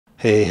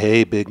Hey,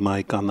 hey, Big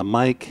Mike on the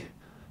mic.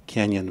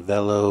 Canyon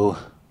Velo,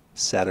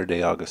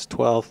 Saturday, August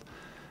 12th.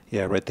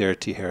 Yeah, right there at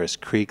T. Harris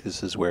Creek.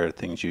 This is where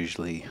things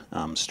usually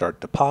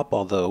start to pop,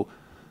 although,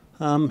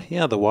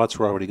 yeah, the watts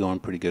were already going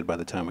pretty good by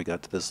the time we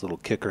got to this little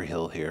kicker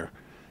hill here.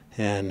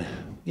 And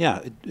yeah,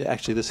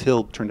 actually, this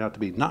hill turned out to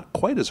be not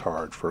quite as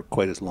hard for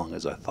quite as long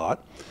as I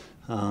thought.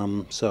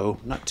 So,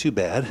 not too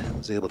bad. I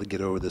was able to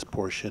get over this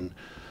portion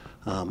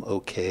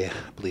okay.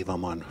 I believe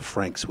I'm on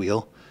Frank's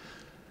wheel.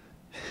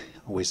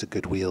 Always a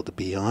good wheel to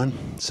be on.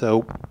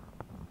 So,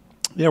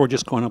 yeah, we're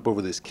just going up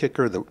over this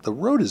kicker. The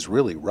road is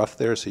really rough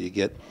there, so you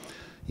get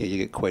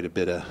quite a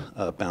bit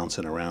of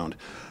bouncing around.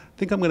 I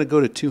think I'm going to go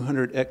to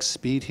 200x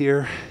speed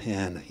here,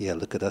 and yeah,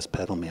 look at us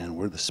pedal, man.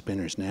 We're the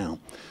spinners now.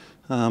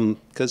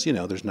 Because,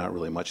 there's not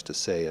really much to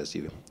say as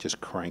you just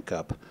crank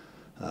up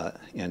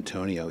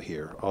Antonio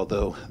here.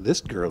 Although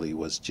this girlie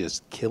was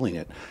just killing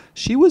it.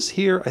 She was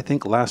here, I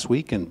think, last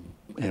week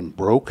and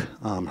broke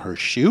her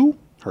shoe.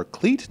 Her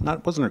cleat,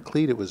 wasn't her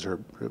cleat, it was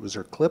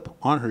her clip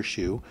on her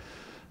shoe.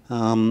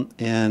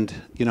 And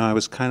I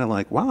was kind of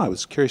like, wow, I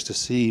was curious to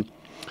see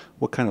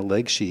what kind of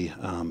legs she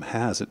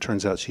has. It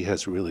turns out she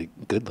has really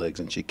good legs,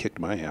 and she kicked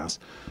my ass.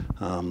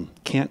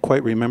 Can't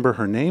quite remember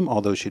her name,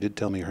 although she did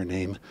tell me her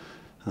name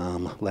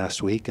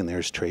last week. And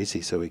there's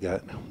Tracy. So we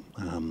got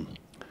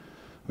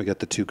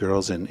the two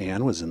girls, and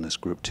Anne was in this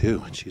group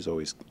too, and she's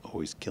always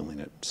killing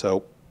it.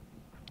 So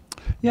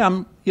yeah,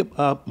 I'm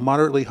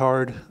moderately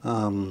hard.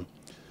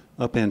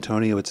 Up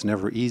Antonio, it's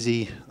never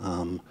easy.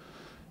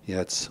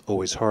 Yeah, it's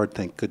always hard.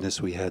 Thank goodness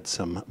we had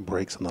some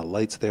brakes on the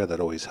lights there. That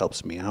always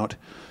helps me out.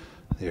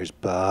 There's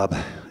Bob.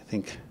 I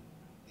think,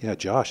 yeah,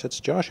 Josh. That's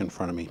Josh in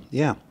front of me.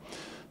 Yeah.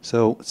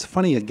 So it's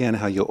funny, again,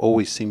 how you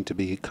always seem to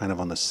be kind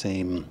of on the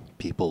same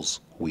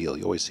people's wheel.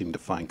 You always seem to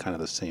find kind of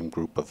the same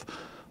group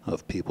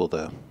of people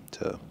to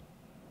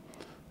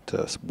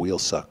wheel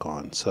suck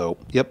on. So,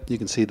 yep, you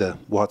can see the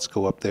watts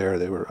go up there.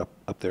 They were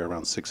up there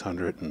around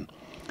 600, and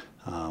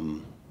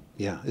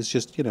yeah, it's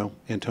just,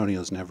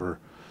 Antonio's never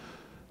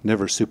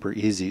super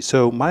easy.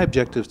 So my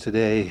objective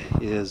today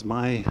is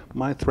my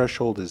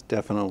threshold is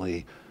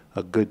definitely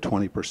a good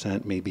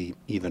 20%, maybe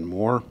even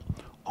more,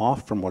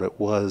 off from what it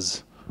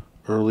was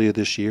earlier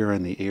this year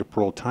in the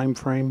April time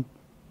frame.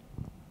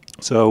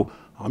 So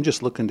I'm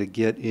just looking to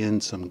get in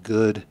some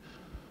good,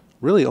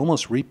 really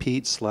almost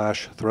repeat /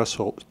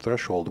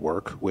 threshold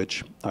work,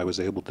 which I was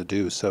able to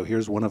do. So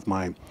here's one of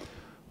my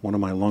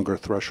longer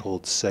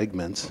threshold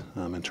segments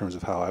in terms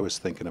of how I was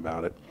thinking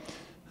about it.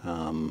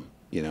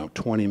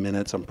 20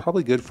 minutes. I'm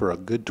probably good for a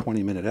good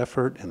 20-minute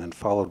effort, and then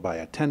followed by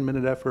a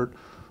 10-minute effort,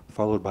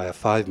 followed by a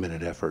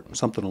 5-minute effort,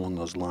 something along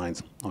those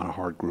lines on a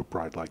hard group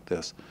ride like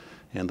this.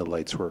 And the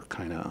lights were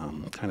kind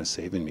of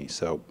saving me.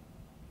 So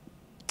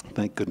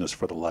thank goodness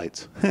for the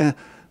lights.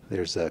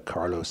 There's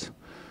Carlos.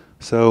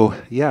 So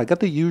yeah, I got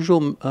the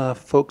usual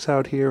folks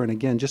out here, and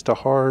again, just a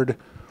hard,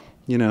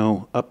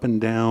 up and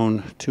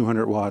down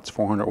 200 watts,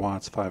 400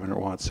 watts, 500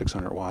 watts,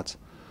 600 watts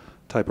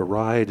type of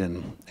ride.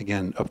 And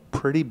again, a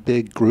pretty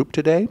big group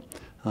today.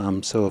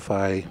 So if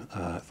I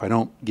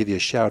don't give you a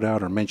shout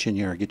out or mention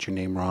you or get your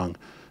name wrong,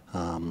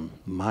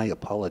 my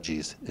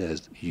apologies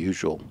as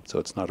usual. So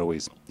it's not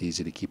always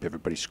easy to keep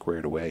everybody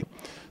squared away.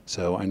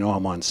 So I know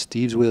I'm on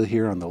Steve's wheel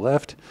here on the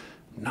left.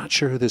 Not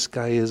sure who this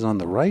guy is on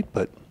the right,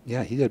 but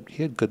yeah, he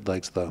had good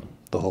legs the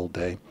whole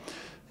day.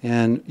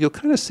 And you'll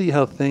kind of see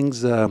how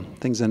things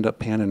end up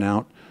panning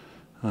out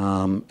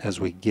as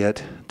we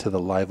get to the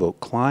Live Oak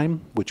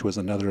climb, which was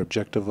another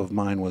objective of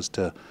mine, was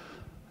to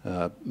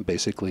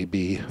basically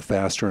be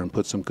faster and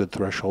put some good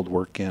threshold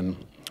work in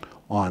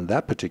on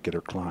that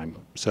particular climb.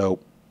 So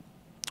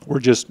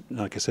we're just,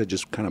 like I said,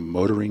 just kind of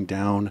motoring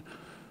down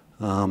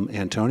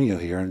Antonio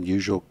here in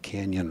usual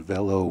Canyon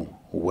Velo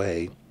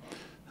way.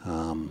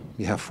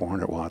 You have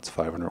 400 watts,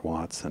 500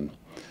 watts, and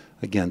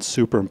again,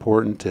 super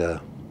important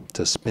to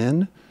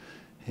spin.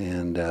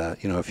 And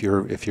if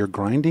you're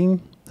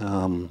grinding,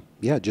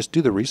 yeah, just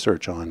do the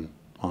research on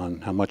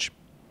how much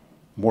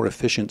more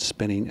efficient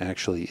spinning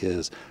actually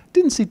is.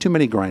 Didn't see too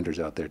many grinders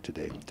out there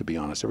today, to be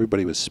honest.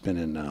 Everybody was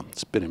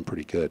spinning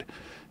pretty good.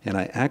 And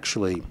I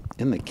actually,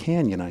 in the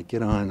canyon, I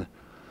get on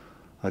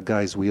a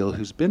guy's wheel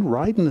who's been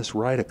riding this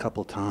ride a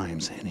couple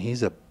times, and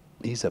he's a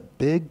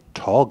big,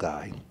 tall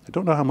guy. I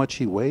don't know how much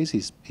he weighs.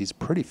 He's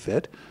pretty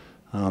fit.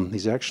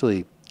 He's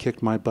actually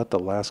kicked my butt the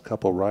last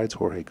couple rides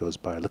Jorge goes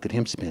by. Look at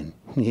him spin.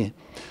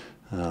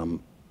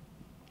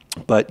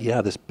 But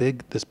yeah, this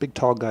big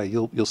tall guy,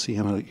 you'll see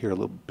him here a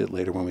little bit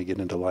later when we get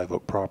into Live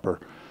Oak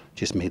proper.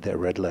 Just made that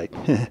red light.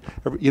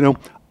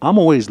 I'm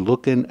always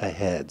looking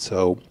ahead.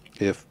 So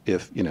if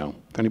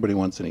anybody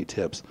wants any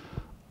tips,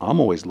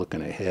 I'm always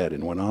looking ahead.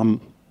 And when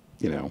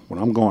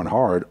I'm going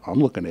hard, I'm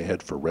looking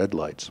ahead for red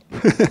lights.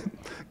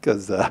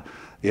 Because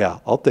yeah,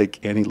 I'll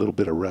take any little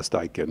bit of rest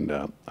I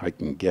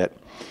can get,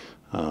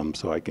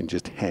 so I can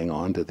just hang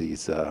on to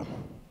these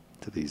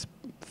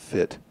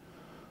fit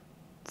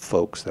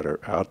folks that are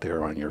out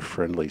there on your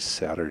friendly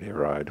Saturday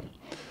ride.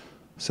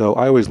 So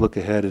I always look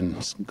ahead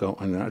and go,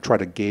 and I try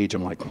to gauge.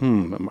 I'm like,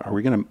 are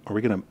we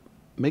gonna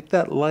make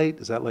that light?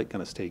 Is that light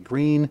going to stay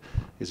green?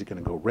 Is it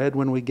going to go red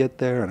when we get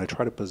there? And I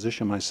try to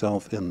position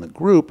myself in the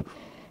group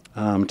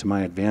to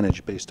my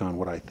advantage based on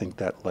what I think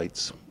that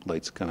light's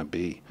going to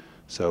be.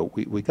 So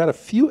we got a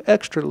few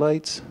extra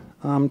lights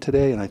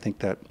today, and I think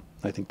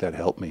that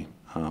helped me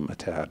a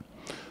tad.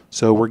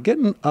 So we're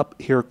getting up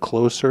here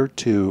closer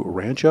to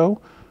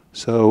Rancho.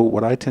 So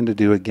what I tend to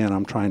do, again,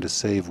 I'm trying to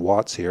save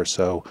watts here,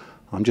 so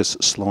I'm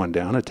just slowing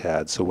down a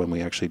tad. So when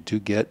we actually do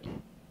get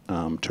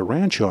to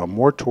Rancho, I'm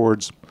more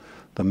towards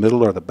the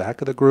middle or the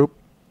back of the group.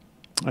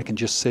 I can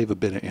just save a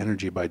bit of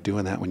energy by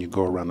doing that when you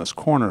go around this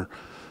corner.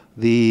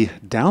 The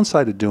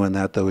downside of doing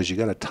that, though, is you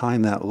got to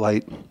time that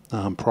light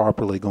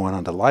properly going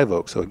onto Live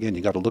Oak. So again,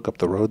 you got to look up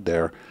the road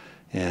there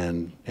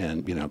and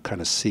you know,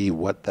 kind of see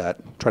what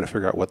try to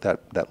figure out what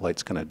that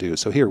light's going to do.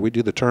 So here we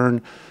do the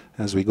turn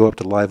as we go up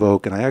to Live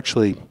Oak, and I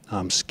actually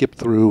skip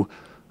through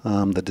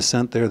the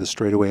descent there, the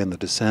straightaway and the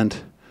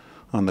descent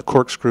on the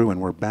corkscrew, and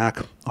we're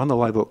back on the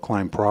Live Oak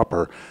climb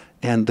proper.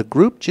 And the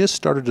group just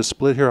started to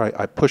split here.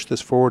 I pushed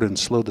this forward and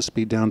slowed the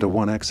speed down to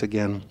 1x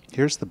again.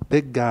 Here's the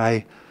big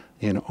guy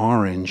in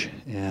orange,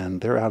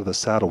 and they're out of the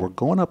saddle. We're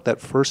going up that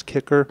first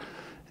kicker,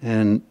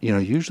 and you know,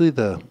 usually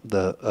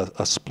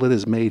a split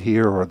is made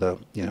here, or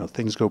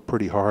things go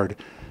pretty hard.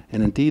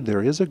 And indeed,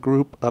 there is a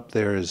group up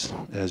there, as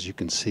you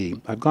can see.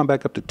 I've gone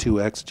back up to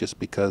 2x just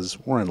because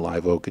we're in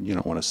Live Oak, and you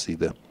don't want to see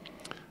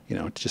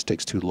it just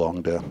takes too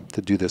long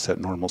to do this at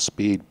normal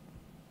speed.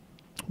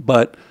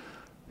 But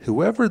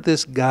whoever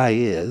this guy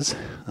is,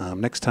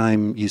 next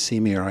time you see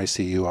me or I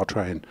see you, I'll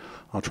try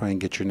and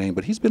get your name.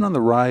 But he's been on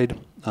the ride,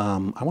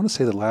 I want to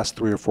say the last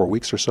 3 or 4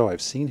 weeks or so.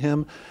 I've seen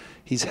him.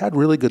 He's had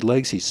really good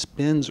legs. He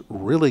spins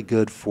really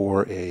good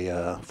for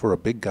a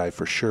big guy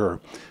for sure.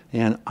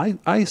 And I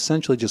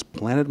essentially just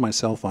planted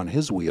myself on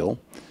his wheel,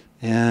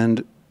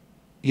 and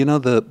you know,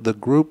 the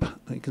group,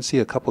 you can see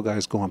a couple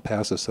guys going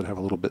past us that have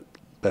a little bit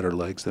better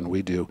legs than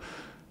we do.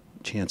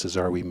 Chances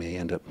are we may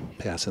end up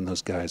passing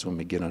those guys when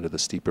we get onto the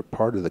steeper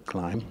part of the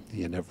climb.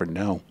 You never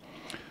know.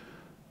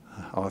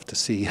 I'll have to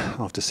see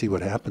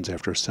what happens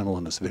after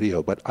assembling this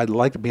video. But I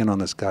like being on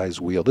this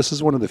guy's wheel. This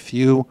is one of the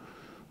few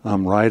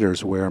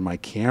riders where my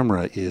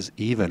camera is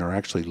even, or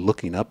actually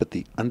looking up at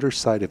the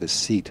underside of his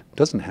seat.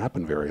 Doesn't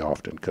happen very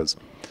often because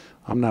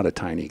I'm not a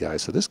tiny guy.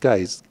 So this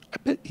guy's, I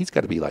bet he's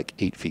got to be like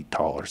 8 feet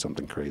tall or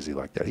something crazy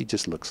like that. He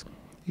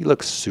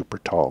looks super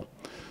tall.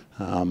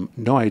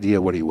 No idea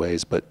what he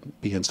weighs,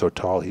 but being so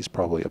tall, he's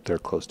probably up there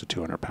close to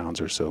 200 pounds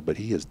or so, but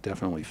he is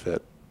definitely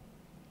fit.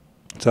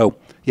 So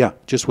yeah,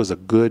 just was a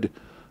good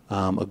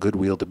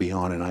wheel to be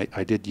on, and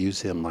I did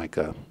use him like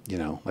a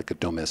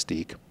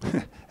domestique,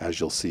 as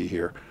you'll see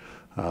here.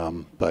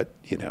 But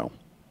you know,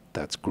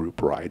 that's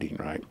group riding,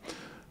 right?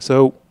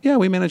 So yeah,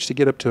 we managed to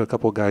get up to a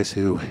couple guys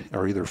who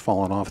are either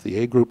fallen off the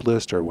A group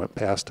list or went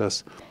past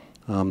us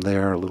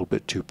there a little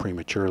bit too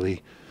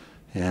prematurely.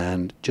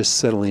 And just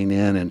settling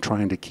in and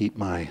trying to keep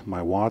my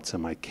watts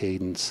and my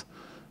cadence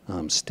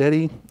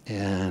steady.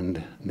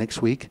 And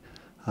next week,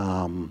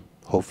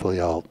 hopefully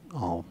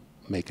I'll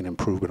make an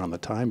improvement on the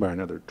time by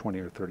another 20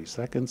 or 30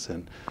 seconds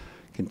and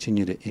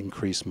continue to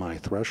increase my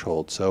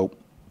threshold. So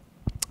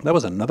that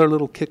was another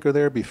little kicker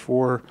there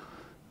before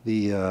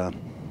the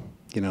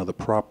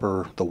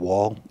the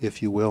wall,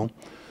 if you will.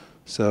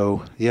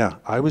 So yeah,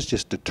 I was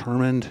just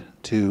determined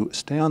to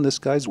stay on this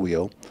guy's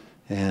wheel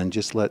and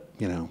just let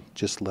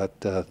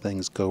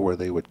things go where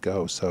they would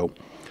go. So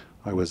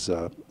I was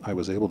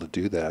able to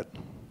do that.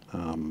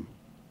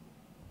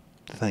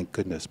 Thank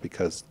goodness,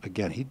 because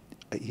again, he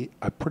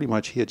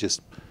had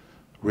just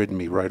ridden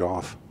me right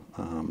off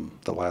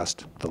the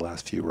last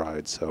few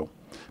rides. So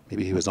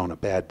maybe he was on a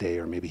bad day,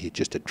 or maybe he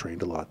just had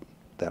trained a lot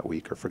that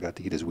week, or forgot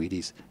to eat his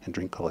Wheaties and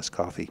drink all his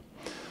coffee.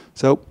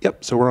 So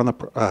yep, so we're on the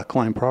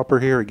climb proper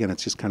here. Again,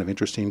 it's just kind of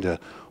interesting to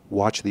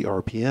watch the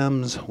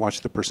RPMs,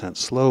 watch the percent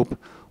slope,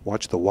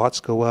 watch the watts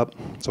go up.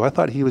 So I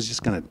thought he was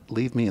just going to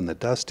leave me in the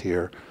dust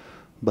here,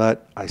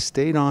 but I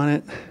stayed on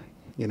it,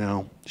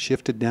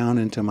 shifted down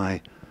into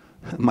my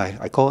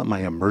I call it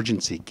my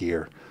emergency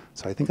gear.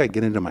 So I think I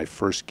get into my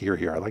first gear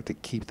here. I like to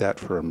keep that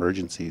for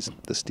emergencies,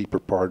 the steeper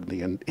part,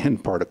 the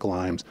end part of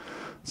climbs.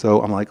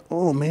 So I'm like,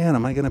 oh man,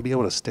 am I going to be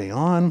able to stay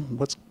on?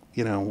 What's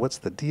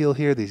the deal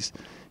here?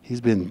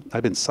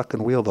 I've been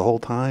sucking wheel the whole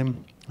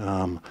time.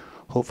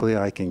 Hopefully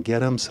I can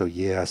get him. So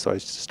yeah, so I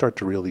start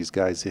to reel these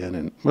guys in,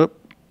 and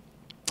whoop,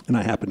 and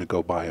I happen to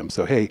go by him.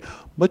 So hey,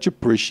 much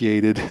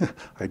appreciated.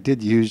 I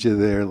did use you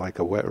there like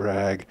a wet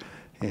rag,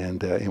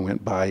 and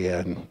went by you,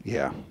 and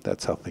yeah,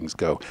 that's how things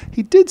go.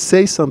 He did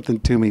say something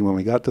to me when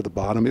we got to the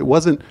bottom. It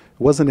wasn't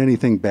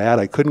anything bad.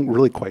 I couldn't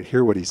really quite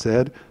hear what he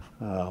said.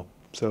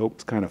 So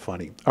it's kind of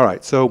funny. All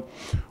right, so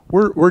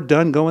we're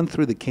done going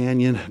through the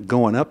canyon,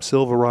 going up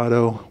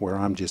Silverado, where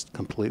I'm just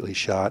completely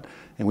shot,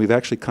 and we've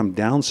actually come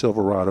down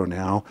Silverado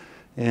now.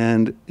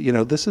 And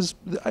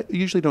I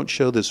usually don't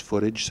show this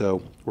footage,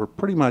 so we're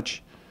pretty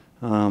much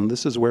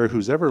this is where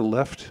who's ever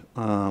left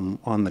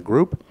on the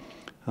group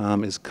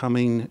is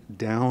coming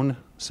down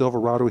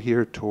Silverado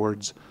here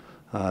towards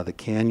the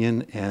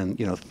canyon, and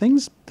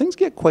things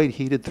get quite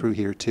heated through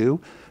here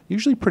too.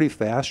 Usually pretty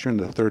fast. You're in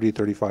the 30,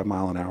 35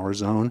 mile an hour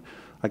zone.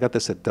 I got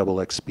this at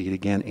double X speed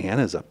again.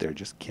 Anna's up there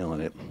just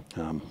killing it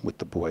with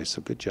the boys.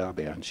 So good job,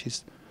 Ann.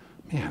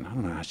 Man, I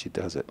don't know how she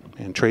does it.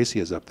 And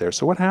Tracy is up there.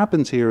 So what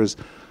happens here is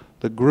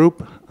the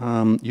group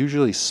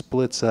usually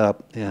splits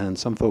up, and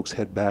some folks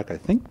head back, I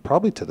think,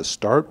 probably to the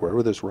start,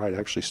 wherever this ride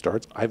actually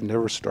starts. I've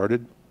never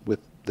started with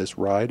this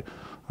ride.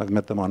 I've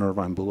met them on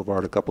Irvine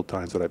Boulevard a couple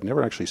times, but I've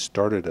never actually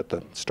started at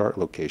the start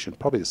location,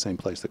 probably the same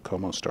place that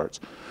Como starts.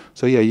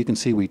 So yeah, you can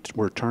see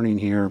we're turning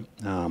here,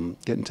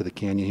 getting to the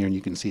canyon here, and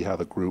you can see how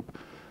the group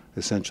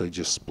essentially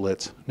just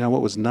splits. Now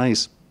what was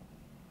nice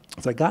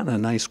is I got in a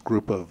nice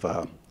group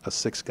of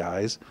 6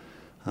 guys,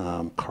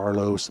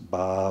 Carlos,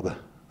 Bob,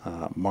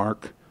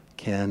 Mark,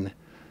 Ken,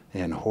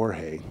 and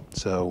Jorge.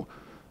 So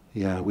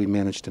yeah, we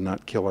managed to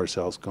not kill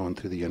ourselves going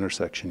through the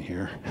intersection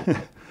here.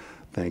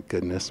 Thank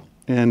goodness.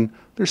 And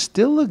there's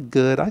still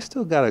I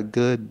still got a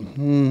good,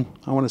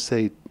 I want to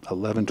say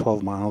 11,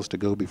 12 miles to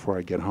go before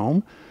I get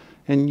home.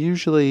 And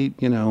usually,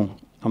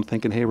 I'm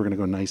thinking, hey, we're going to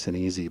go nice and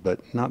easy, but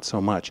not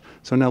so much.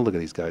 So now look at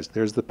these guys.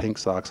 There's the pink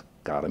socks.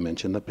 Got to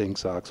mention the pink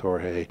socks,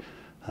 Jorge.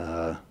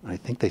 I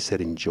think they said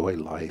enjoy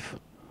life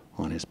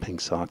on his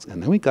pink socks.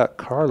 And then we got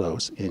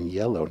Carlos in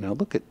yellow. Now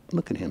look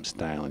at him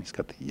styling. He's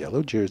got the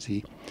yellow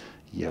jersey,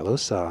 yellow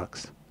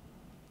socks,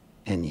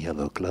 and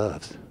yellow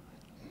gloves.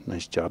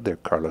 Nice job there,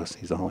 Carlos.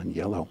 He's all in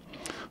yellow.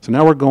 So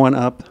now we're going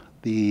up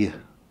the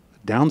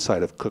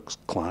downside of Cook's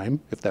Climb,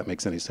 if that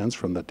makes any sense,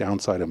 from the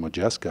downside of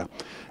Modjeska.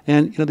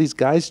 And these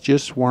guys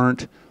just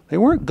weren't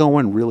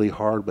going really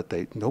hard,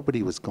 but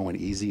nobody was going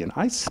easy. And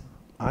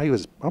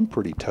I'm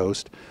pretty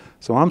toast.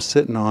 So I'm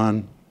sitting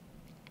on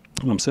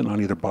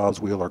either Bob's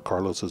wheel or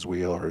Carlos's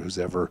wheel or who's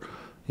ever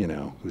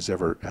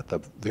at the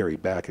very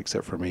back,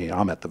 except for me.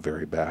 I'm at the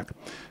very back,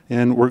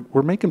 and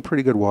we're making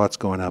pretty good watts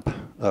going up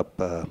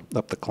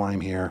the climb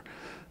here.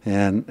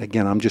 And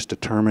again, I'm just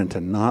determined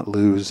to not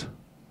lose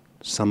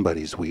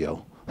somebody's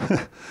wheel.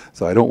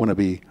 So I don't want to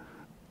be,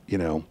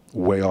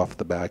 way off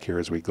the back here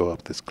as we go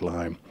up this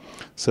climb.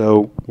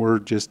 So we're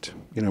just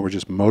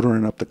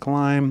motoring up the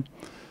climb.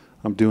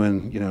 I'm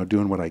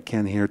doing what I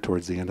can here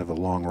towards the end of a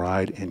long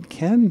ride. And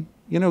Ken,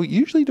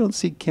 usually don't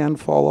see Ken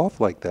fall off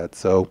like that.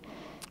 So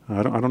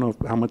I don't know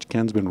how much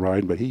Ken's been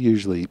riding, but he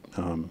usually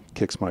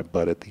kicks my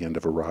butt at the end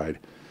of a ride.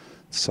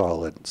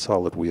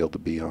 Solid wheel to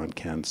be on,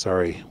 Ken.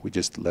 Sorry, we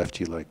just left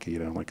you like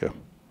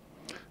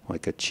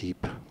a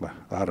cheap,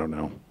 I don't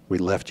know. We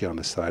left you on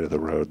the side of the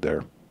road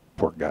there,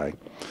 poor guy.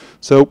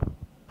 So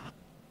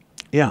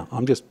yeah,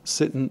 I'm just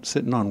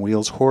sitting on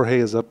wheels. Jorge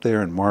is up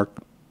there, and Mark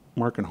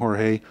and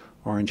Jorge,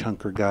 Orange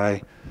Hunker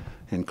guy,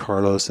 and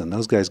Carlos, and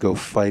those guys go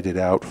fight it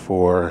out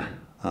for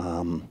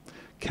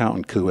Count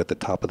and Coup at the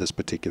top of this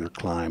particular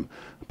climb.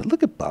 But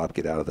look at Bob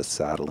get out of the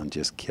saddle and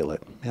just kill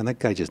it. Man, that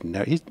guy just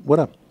what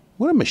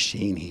a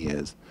machine he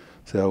is.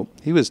 So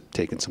he was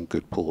taking some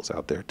good pulls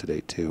out there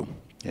today too.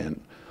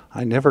 And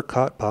I never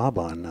caught Bob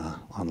on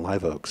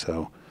Live Oak,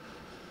 so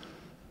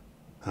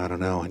I don't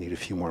know. I need a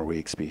few more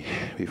weeks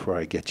before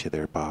I get you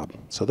there, Bob.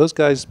 So those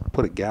guys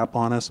put a gap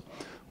on us.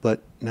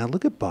 But now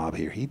look at Bob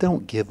here. He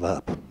don't give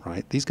up,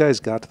 right? These guys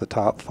got to the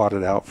top, fought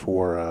it out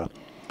for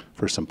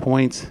some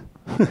points.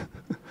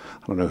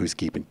 I don't know who's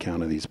keeping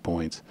count of these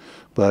points,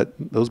 but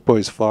those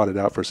boys fought it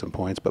out for some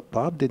points. But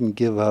Bob didn't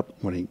give up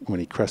when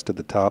he crested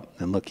the top.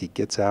 And look, he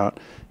gets out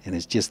and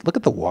is just, look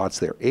at the watts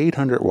there,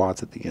 800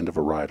 watts at the end of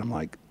a ride. I'm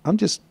like, I'm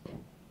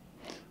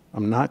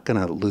not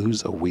going to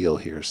lose a wheel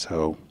here.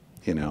 So,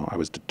 I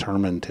was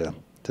determined to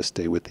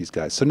stay with these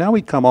guys. So now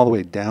we come all the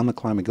way down the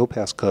climb and go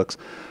past Cook's.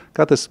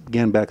 Got this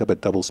again back up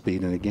at double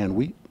speed. And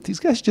again, these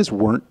guys just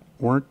weren't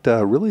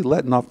really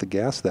letting off the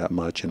gas that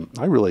much. And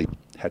I really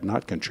had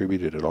not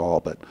contributed at all.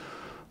 But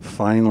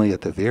finally,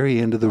 at the very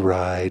end of the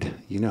ride,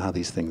 you know how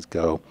these things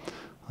go,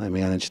 I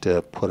managed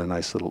to put a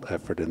nice little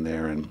effort in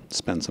there and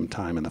spend some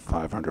time in the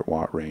 500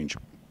 watt range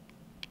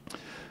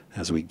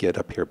as we get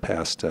up here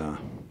past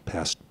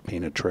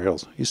Painted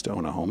Trails. I used to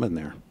own a home in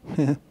there.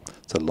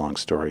 It's a long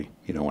story.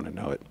 You don't want to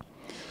know it.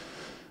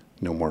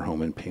 No more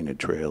home in Painted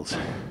Trails.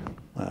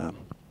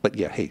 But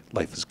yeah, hey,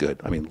 life is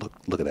good. I mean,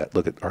 look at that.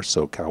 Look at our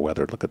SoCal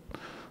weather. Look at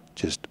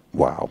just,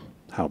 wow,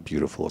 how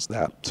beautiful is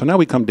that? So now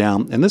we come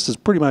down, and this is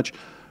pretty much,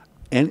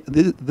 and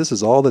this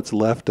is all that's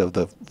left of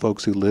the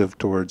folks who live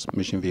towards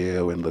Mission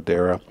Viejo and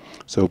Ladera.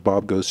 So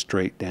Bob goes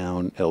straight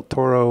down El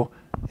Toro,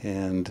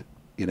 and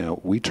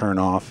we turn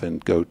off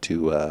and go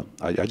to,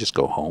 I just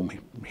go home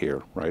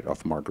here, right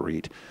off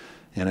Marguerite.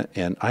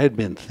 And I had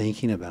been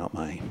thinking about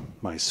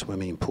my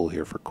swimming pool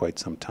here for quite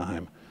some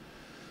time,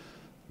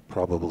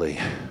 probably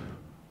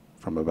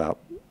from about,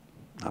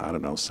 I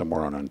don't know,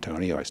 somewhere on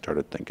Antonio, I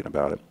started thinking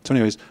about it. So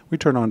anyways, we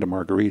turn on to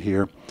Marguerite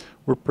here.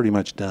 We're pretty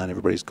much done.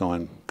 Everybody's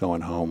going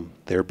home.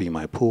 There be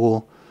my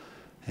pool.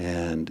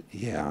 And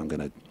yeah, I'm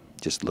going to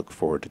just look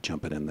forward to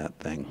jumping in that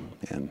thing.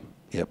 And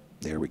yep,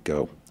 there we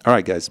go. All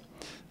right, guys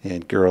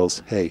and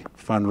girls, hey,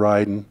 fun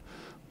riding.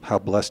 How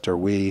blessed are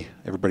we?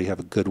 Everybody have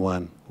a good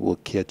one. We'll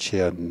catch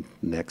you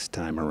next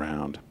time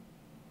around.